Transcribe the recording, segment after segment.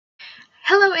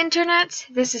Hello Internet,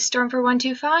 this is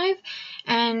Stormfur125,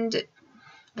 and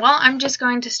well, I'm just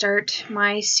going to start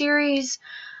my series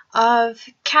of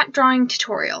cat drawing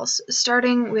tutorials,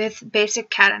 starting with basic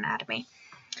cat anatomy.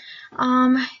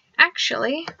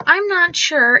 Actually, I'm not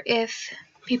sure if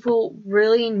people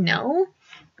really know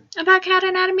about cat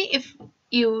anatomy if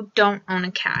you don't own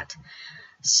a cat.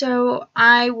 So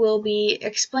I will be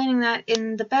explaining that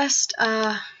in the best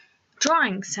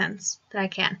drawing sense that I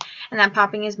can. And that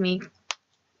popping is me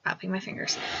popping my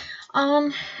fingers.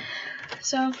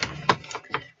 So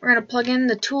we're gonna plug in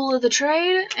the tool of the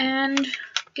trade and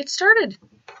get started.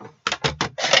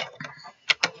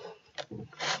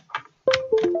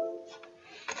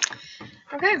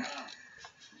 Okay,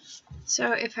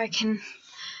 so if I can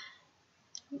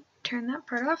turn that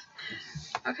part off.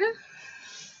 Okay.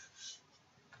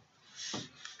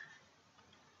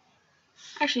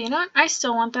 Actually, you know what? I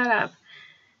still want that up,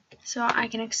 so I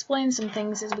can explain some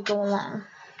things as we go along.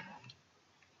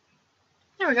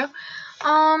 There we go.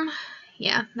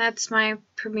 Yeah, that's my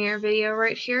premiere video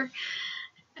right here.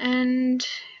 And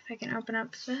if I can open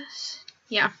up this,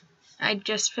 yeah, I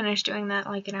just finished doing that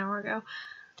like an hour ago.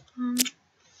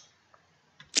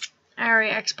 I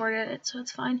already exported it, so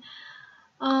it's fine.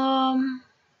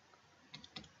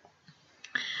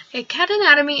 Okay, cat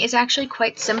anatomy is actually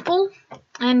quite simple,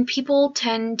 and people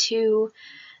tend to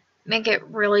make it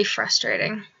really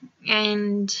frustrating.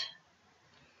 And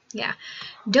yeah,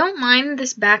 don't mind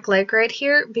this back leg right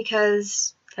here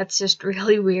because that's just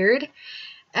really weird.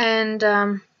 And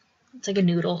it's like a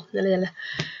noodle.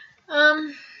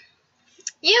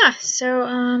 Yeah,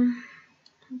 so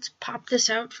let's pop this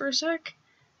out for a sec.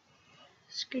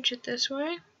 Scooch it this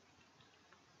way.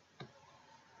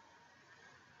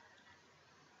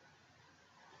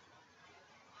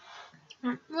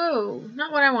 Whoa,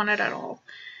 not what I wanted at all.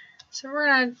 So we're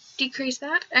gonna decrease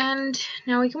that, and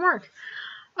now we can work.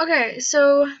 Okay,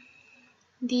 so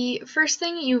the first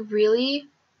thing you really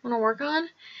want to work on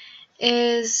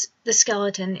is the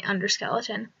skeleton, the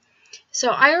underskeleton.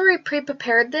 So I already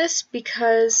pre-prepared this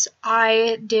because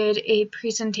I did a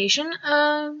presentation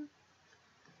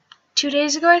 2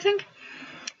 days ago, I think.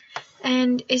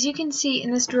 And as you can see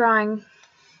in this drawing,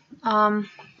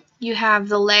 you have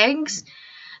the legs,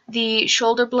 the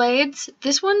shoulder blades.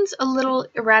 This one's a little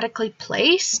erratically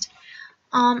placed,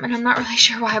 and I'm not really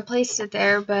sure why I placed it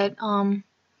there, but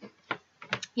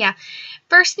yeah.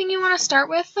 First thing you want to start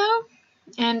with, though,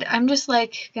 and I'm just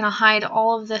like gonna hide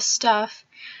all of this stuff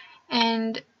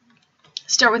and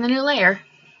start with a new layer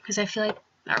because I feel like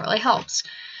that really helps.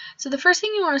 So the first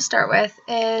thing you want to start with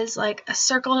is like a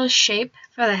circle shape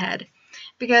for the head,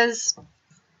 because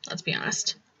let's be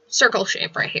honest, circle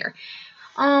shape right here.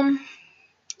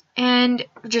 And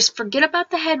just forget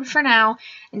about the head for now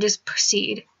and just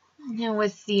proceed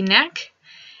with the neck.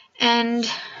 And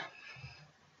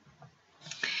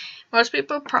most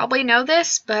people probably know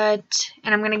this, and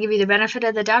I'm going to give you the benefit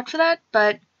of the doubt for that,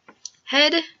 but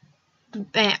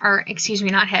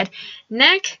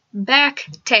neck, back,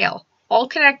 tail, all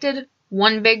connected,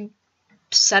 one big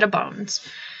set of bones.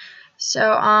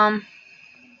 So,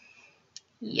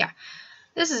 yeah,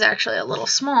 this is actually a little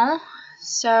small,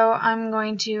 so I'm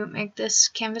going to make this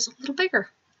canvas a little bigger.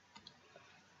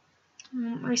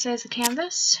 Resize the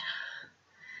canvas.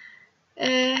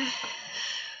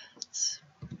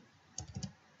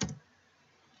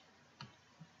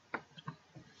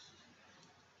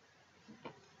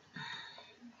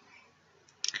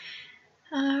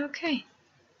 Okay.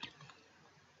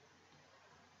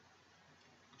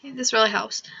 This really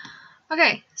helps.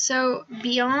 Okay, so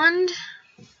beyond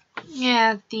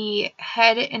the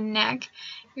head and neck,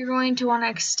 you're going to want to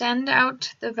extend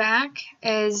out the back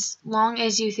as long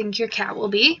as you think your cat will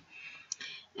be,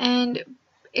 and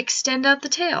extend out the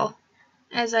tail.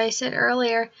 As I said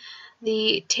earlier,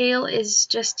 the tail is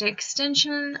just an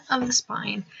extension of the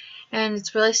spine, and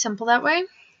it's really simple that way.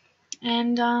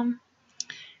 And I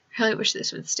really wish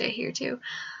this would stay here too.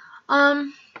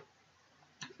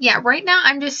 Yeah, right now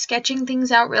I'm just sketching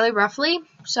things out really roughly,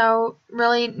 so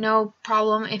really no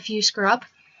problem if you screw up.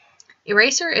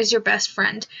 Eraser is your best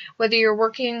friend, whether you're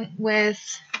working with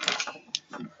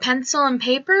pencil and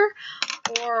paper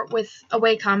or with a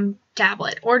Wacom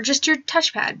tablet or just your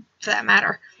touchpad for that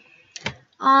matter.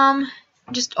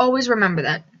 Just always remember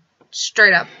that.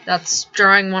 Straight up, that's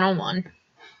drawing 101.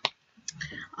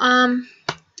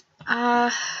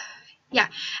 Yeah,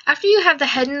 after you have the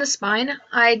head and the spine,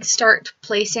 I'd start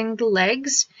placing the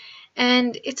legs,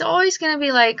 and it's always going to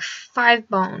be like 5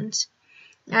 bones.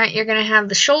 Alright, you're going to have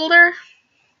the shoulder,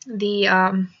 the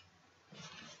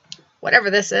whatever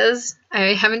this is.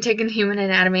 I haven't taken human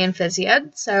anatomy and phys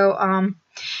yet, so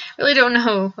really don't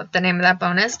know what the name of that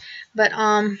bone is. But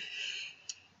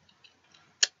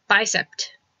bicep.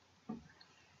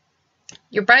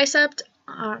 Your bicep.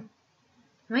 Am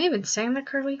I even saying that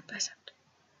correctly? Bicep.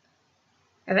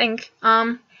 I think.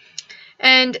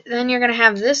 And then you're gonna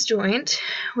have this joint,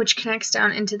 which connects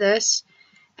down into this,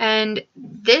 and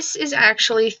this is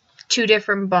actually two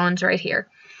different bones right here.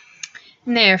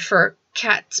 And there, for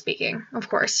cat speaking, of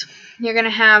course. You're gonna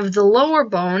have the lower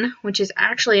bone, which is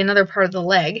actually another part of the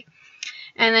leg,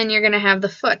 and then you're gonna have the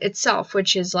foot itself,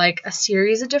 which is like a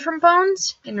series of different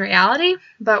bones in reality,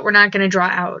 but we're not gonna draw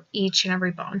out each and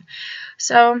every bone.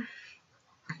 So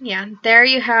yeah, there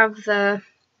you have the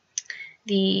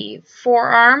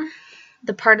forearm,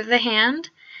 the part of the hand,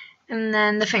 and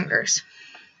then the fingers,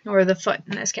 or the foot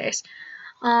in this case.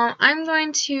 I'm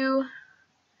going to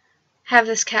have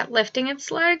this cat lifting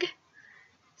its leg,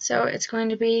 so it's going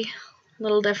to be a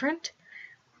little different.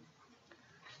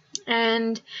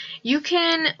 And you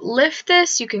can lift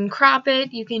this, you can crop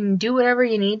it, you can do whatever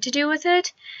you need to do with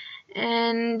it,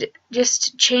 and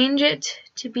just change it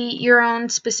to be your own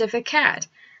specific cat.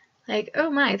 Like, oh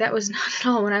my, that was not at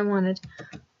all what I wanted.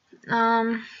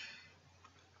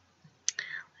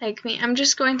 Like me, I'm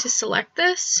just going to select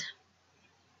this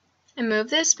and move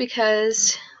this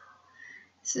because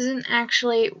this isn't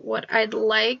actually what I'd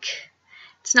like.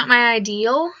 It's not my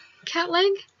ideal cat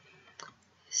leg.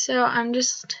 So I'm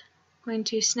just going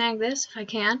to snag this if I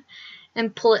can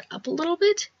and pull it up a little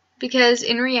bit, because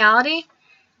in reality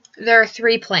there are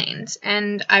 3 planes,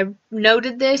 and I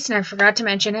noted this and I forgot to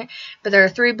mention it, but there are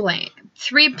 3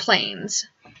 planes.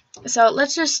 So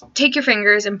let's just take your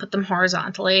fingers and put them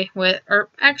horizontally, or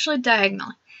actually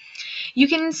diagonally. You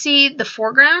can see the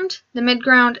foreground, the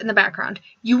midground, and the background.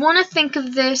 You want to think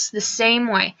of this the same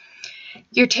way.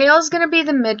 Your tail is going to be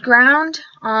the midground.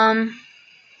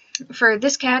 For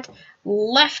this cat,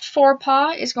 left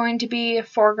forepaw is going to be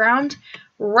foreground.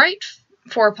 Right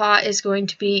forepaw is going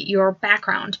to be your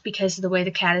background because of the way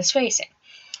the cat is facing.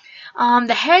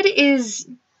 The head is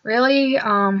really,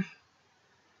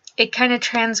 it kind of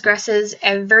transgresses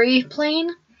every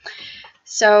plane.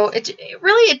 So it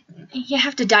really, you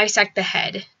have to dissect the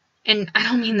head. And I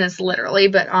don't mean this literally,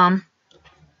 but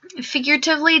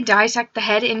figuratively dissect the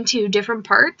head into different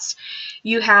parts.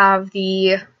 You have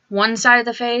the one side of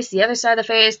the face, the other side of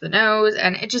the face, the nose,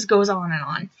 and it just goes on and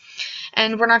on.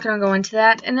 And we're not going to go into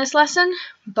that in this lesson,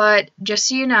 but just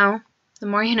so you know, the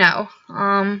more you know.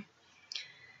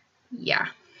 Yeah.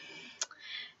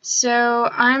 So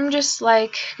I'm just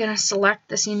like going to select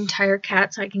this entire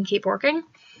cat so I can keep working.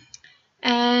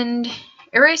 And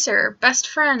eraser, best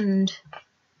friend,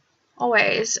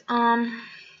 always. So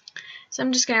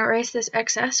I'm just going to erase this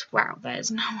excess. Wow, that is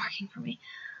not working for me.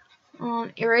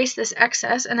 Erase this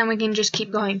excess, and then we can just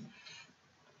keep going.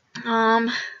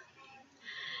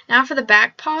 Now for the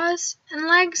back paws and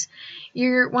legs,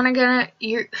 you are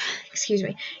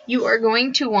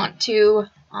going to want to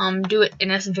do it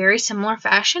in a very similar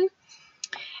fashion.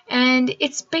 And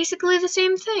it's basically the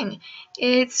same thing.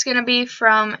 It's going to be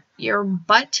from your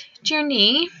butt to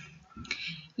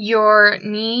your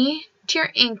knee to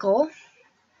your ankle.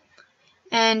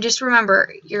 And just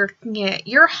remember, your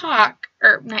hock,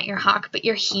 or not your hock, but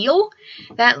your heel,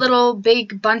 that little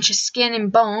big bunch of skin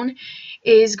and bone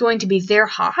is going to be their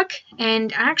hock.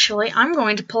 And actually, I'm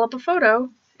going to pull up a photo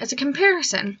as a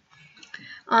comparison.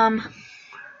 I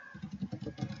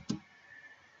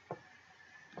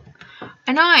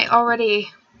know I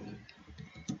already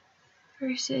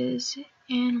versus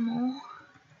animal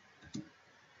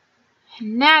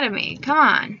anatomy. Come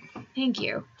on. Thank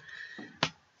you.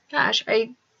 Gosh,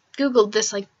 I googled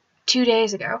this like 2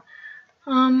 days ago.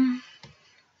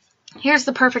 Here's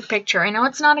the perfect picture. I know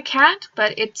it's not a cat,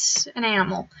 but it's an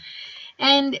animal.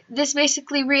 And this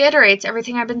basically reiterates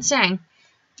everything I've been saying.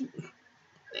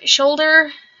 Shoulder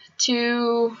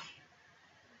to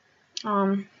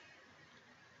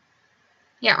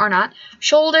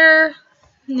shoulder,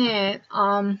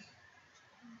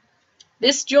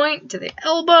 this joint to the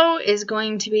elbow is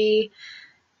going to be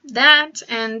that,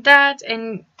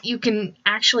 and you can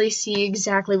actually see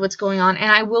exactly what's going on.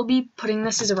 And I will be putting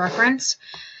this as a reference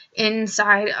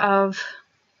inside of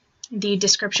the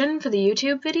description for the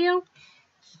YouTube video.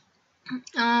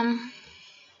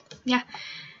 Yeah.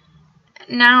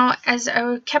 Now, as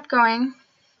I kept going,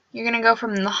 you're going to go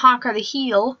from the hock or the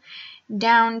heel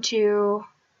down to,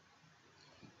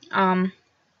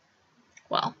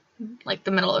 well, like the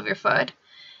middle of your foot.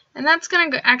 And that's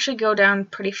going to actually go down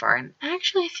pretty far. And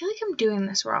actually, I feel like I'm doing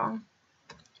this wrong.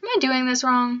 Am I doing this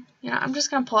wrong? You know, I'm just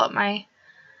going to pull up my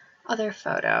other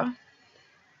photo.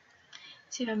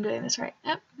 see if I'm doing this right.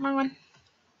 Yep, wrong one.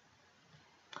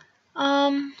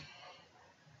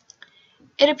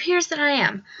 It appears that I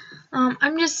am.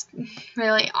 I'm just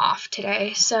really off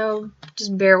today, so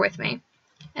just bear with me.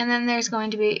 And then there's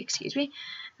going to be, excuse me,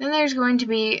 then there's going to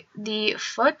be the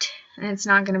foot, and it's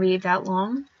not going to be that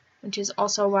long, which is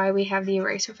also why we have the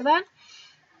eraser for that.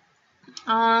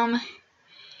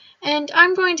 And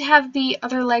I'm going to have the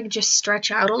other leg just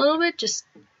stretch out a little bit, just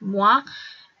moi,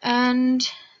 and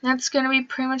that's going to be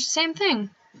pretty much the same thing.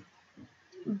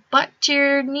 Butt to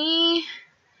your knee,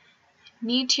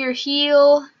 knee to your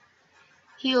heel,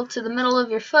 heel to the middle of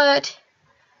your foot,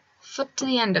 foot to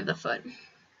the end of the foot.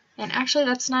 And actually,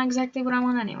 that's not exactly what I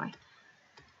want anyway.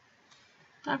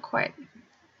 Not quite.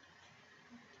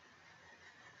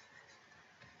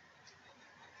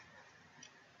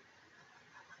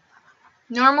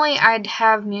 Normally, I'd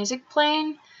have music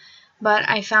playing, but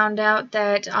I found out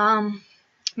that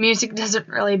music doesn't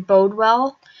really bode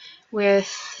well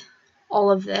with all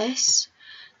of this.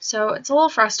 So it's a little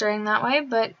frustrating that way,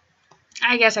 but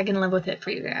I guess I can live with it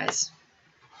for you guys.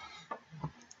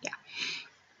 Yeah.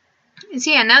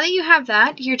 So yeah, now that you have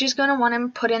that, you're just going to want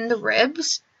to put in the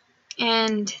ribs,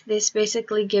 and this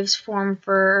basically gives form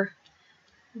for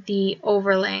the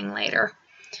overlaying later.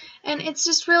 And it's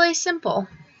just really simple.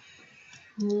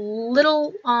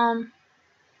 Little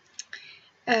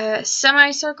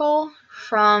semicircle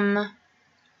from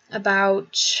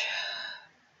about,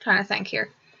 trying to think here,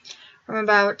 from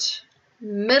about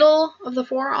middle of the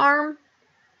forearm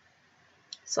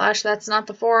 / that's not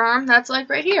the forearm, that's like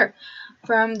right here,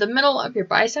 from the middle of your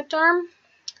bicep arm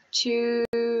to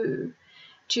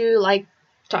like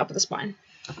top of the spine.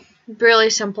 Really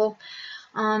simple.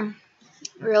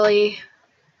 Really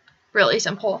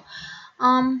simple.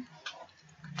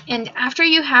 And after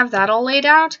you have that all laid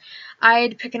out,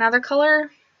 I'd pick another color,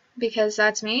 because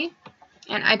that's me,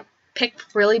 and I pick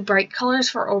really bright colors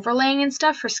for overlaying and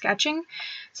stuff for sketching,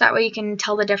 so that way you can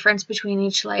tell the difference between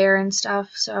each layer and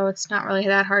stuff, so it's not really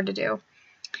that hard to do.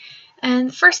 And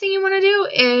the first thing you want to do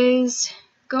is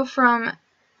go from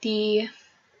the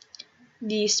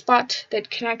spot that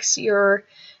connects your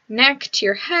neck to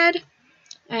your head,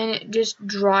 and just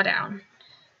draw down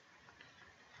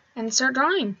and start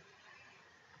drawing.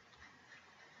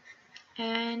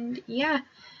 And yeah,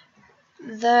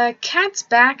 the cat's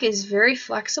back is very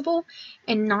flexible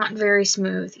and not very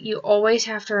smooth. You always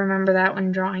have to remember that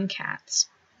when drawing cats.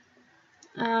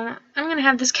 I'm going to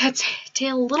have this cat's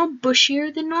tail a little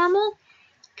bushier than normal,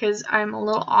 because I'm a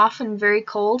little off and very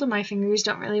cold and my fingers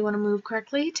don't really want to move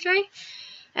correctly today.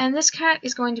 And this cat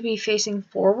is going to be facing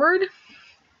forward.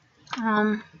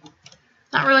 Not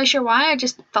really sure why, I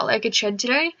just felt like it should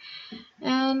today.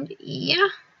 And yeah,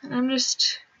 I'm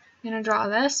just going to draw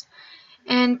this.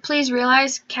 And please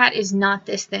realize, cat is not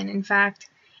this thin. In fact,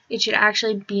 it should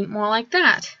actually be more like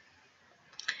that.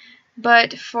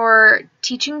 But for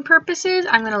teaching purposes,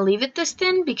 I'm going to leave it this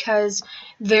thin because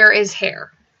there is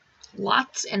hair.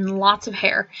 Lots and lots of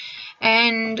hair.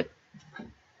 And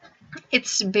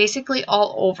it's basically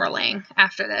all overlaying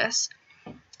after this.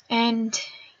 And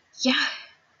yeah.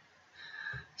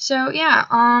 So yeah,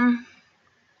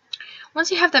 once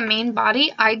you have the main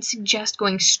body, I'd suggest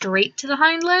going straight to the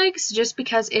hind legs, just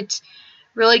because it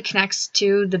really connects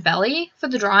to the belly for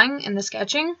the drawing and the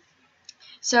sketching.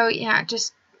 So yeah,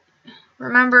 just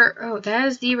remember, oh, that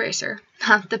is the eraser,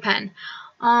 not the pen.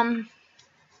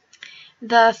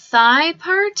 The thigh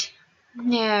part,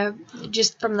 yeah,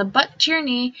 just from the butt to your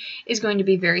knee, is going to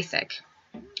be very thick.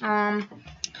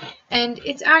 And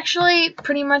it's actually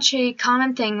pretty much a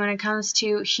common thing when it comes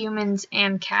to humans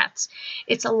and cats.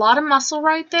 It's a lot of muscle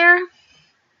right there,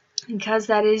 because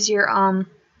that is your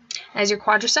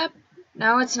quadricep.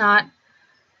 No, it's not.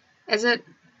 Is it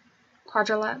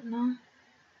quadrilat? No.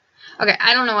 Okay,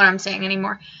 I don't know what I'm saying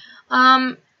anymore.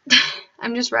 I'm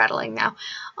just rattling now.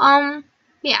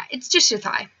 Yeah, it's just your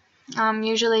thigh.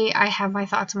 Usually I have my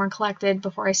thoughts more collected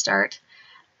before I start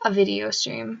a video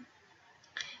stream.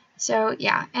 So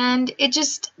yeah, and it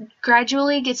just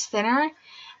gradually gets thinner,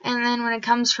 and then when it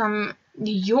comes from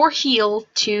your heel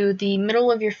to the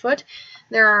middle of your foot,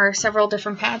 there are several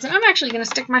different pads, and I'm actually going to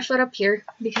stick my foot up here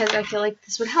because I feel like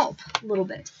this would help a little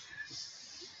bit.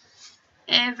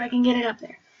 And if I can get it up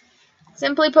there.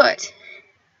 Simply put,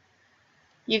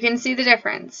 you can see the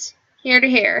difference here to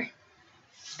here.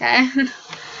 Okay?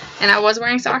 And I was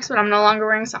wearing socks, but I'm no longer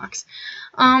wearing socks.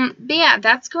 But yeah,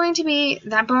 that's going to be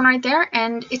that bone right there,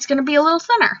 and it's going to be a little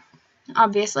thinner,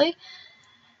 obviously.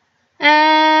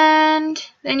 And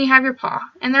then you have your paw.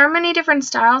 And there are many different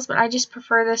styles, but I just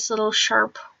prefer this little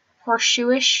sharp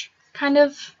horseshoe-ish kind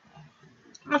of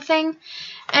a thing.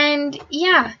 And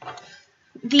yeah,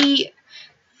 the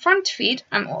front feet,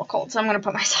 I'm a little cold, so I'm going to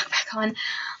put my sock back on.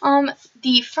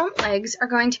 The front legs are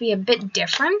going to be a bit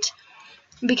different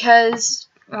because,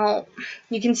 well,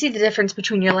 you can see the difference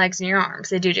between your legs and your arms.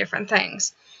 They do different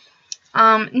things.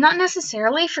 Not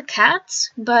necessarily for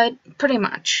cats, but pretty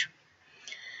much.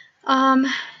 So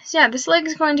yeah, this leg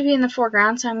is going to be in the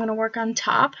foreground, so I'm going to work on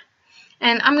top.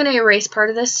 And I'm going to erase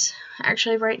part of this,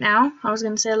 actually, right now. I was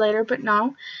going to say later, but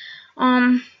no.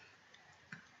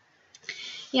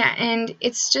 Yeah, and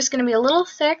it's just going to be a little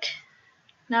thick,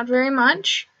 not very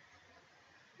much,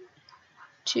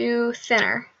 to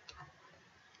thinner,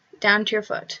 down to your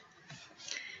foot.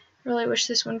 Really wish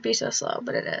this wouldn't be so slow,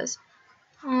 but it is.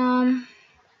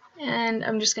 And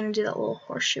I'm just going to do that little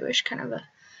horseshoe-ish kind of a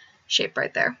shape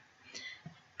right there.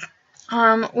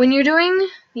 When you're doing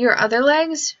your other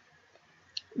legs,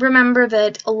 remember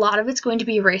that a lot of it's going to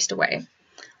be erased away.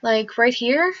 Like right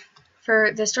here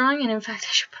for this drawing, and in fact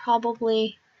I should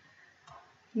probably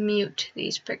mute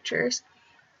these pictures.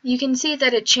 You can see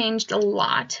that it changed a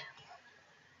lot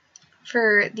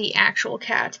for the actual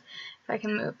cat, if I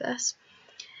can move this.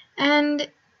 And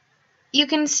you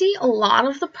can see a lot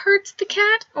of the parts of the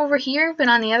cat over here, but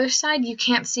on the other side you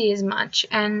can't see as much,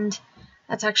 and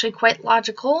that's actually quite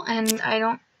logical, and I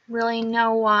don't really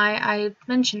know why I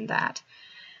mentioned that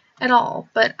at all,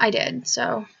 but I did,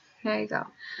 so there you go.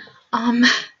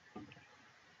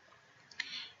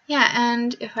 Yeah,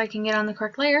 and if I can get on the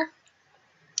correct layer,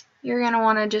 you're going to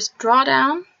want to just draw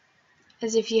down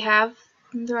as if you have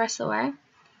the rest of the way,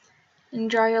 and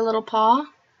draw your little paw,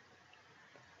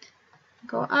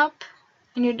 go up,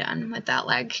 and you're done with that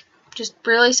leg. Just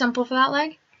really simple for that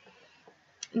leg.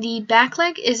 The back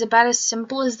leg is about as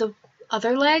simple as the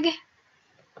other leg,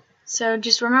 so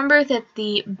just remember that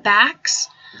the backs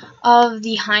of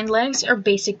the hind legs are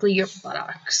basically your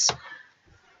buttocks.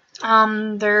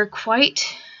 They're quite,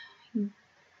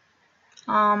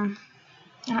 I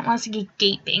don't want to say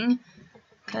gaping,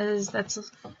 because that's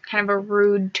kind of a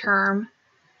rude term.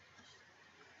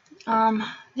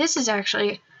 This is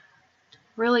actually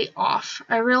really off,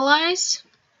 I realize,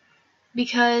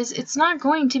 because it's not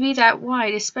going to be that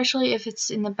wide, especially if it's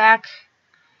in the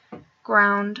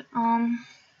background.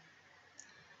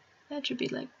 That should be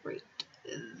like right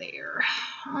there.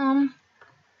 Yeah,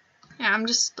 I'm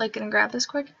just like gonna grab this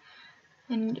quick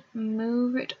and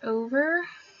move it over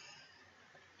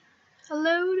a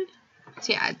load.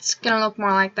 So yeah, it's gonna look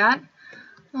more like that.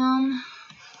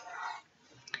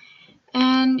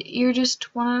 And you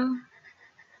just wanna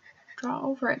draw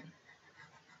over it,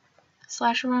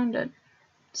 slash around it,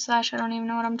 slash I don't even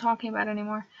know what I'm talking about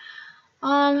anymore.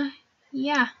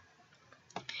 Yeah.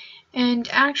 And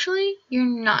actually,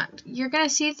 you're gonna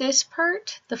see this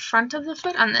part, the front of the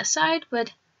foot, on this side,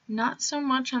 but not so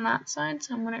much on that side,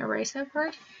 so I'm gonna erase that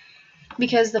part,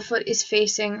 because the foot is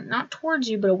facing not towards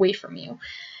you, but away from you.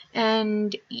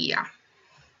 And yeah.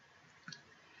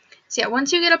 So yeah,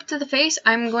 once you get up to the face,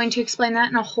 I'm going to explain that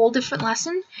in a whole different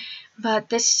lesson, but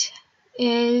this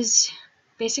is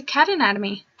basic cat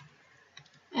anatomy.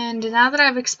 And now that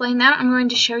I've explained that, I'm going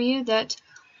to show you that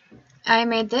I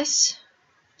made this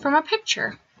from a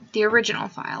picture, the original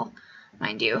file,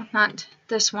 mind you, not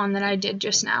this one that I did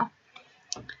just now.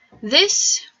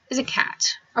 This is a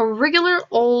cat, a regular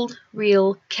old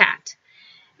real cat,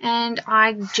 and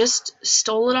I just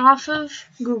stole it off of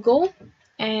Google,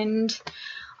 and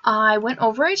I went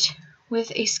over it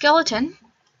with a skeleton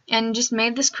and just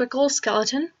made this quick little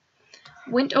skeleton.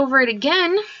 Went over it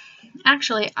again.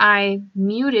 Actually, I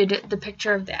muted the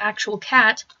picture of the actual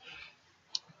cat,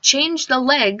 changed the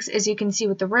legs, as you can see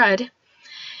with the red,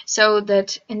 so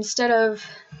that instead of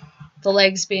the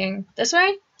legs being this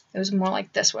way, it was more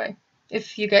like this way,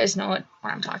 if you guys know what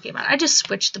I'm talking about. I just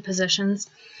switched the positions,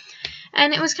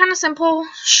 and it was kind of simple,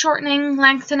 shortening,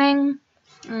 lengthening,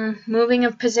 moving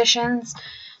of positions,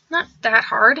 not that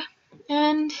hard,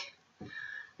 and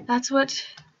that's what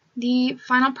the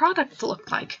final product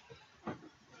looked like.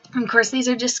 Of course, these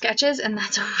are just sketches, and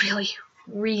that's a really,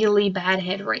 really bad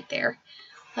head right there.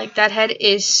 Like, that head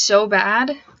is so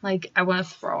bad, like, I want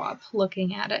to throw up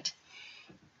looking at it.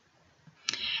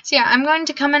 So yeah, I'm going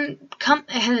to come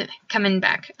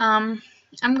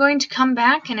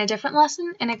back in a different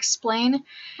lesson and explain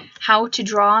how to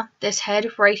draw this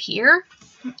head right here,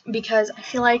 because I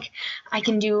feel like I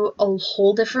can do a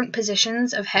whole different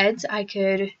positions of heads. I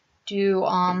could do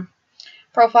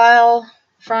profile,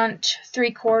 front,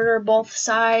 3/4, both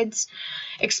sides,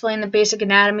 explain the basic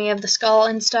anatomy of the skull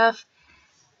and stuff.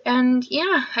 And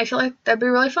yeah, I feel like that'd be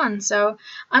really fun. So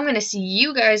I'm going to see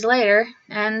you guys later,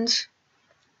 and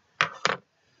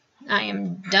I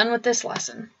am done with this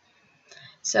lesson.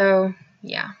 So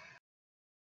yeah.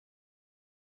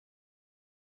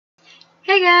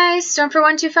 Hey guys,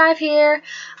 Stormfur125 here.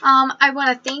 I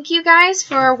want to thank you guys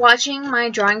for watching my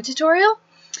drawing tutorial,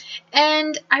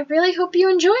 and I really hope you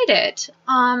enjoyed it.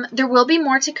 There will be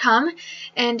more to come,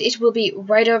 and it will be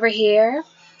right over here.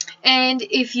 And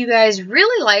if you guys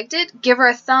really liked it, give her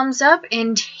a thumbs up,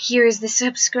 and here's the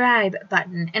subscribe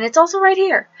button, and it's also right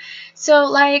here. So,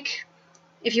 like,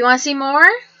 if you want to see more,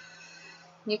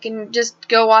 you can just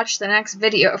go watch the next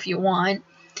video if you want.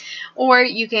 Or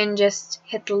you can just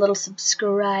hit the little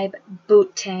subscribe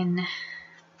button.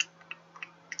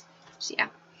 So yeah.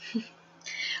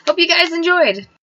 Hope you guys enjoyed.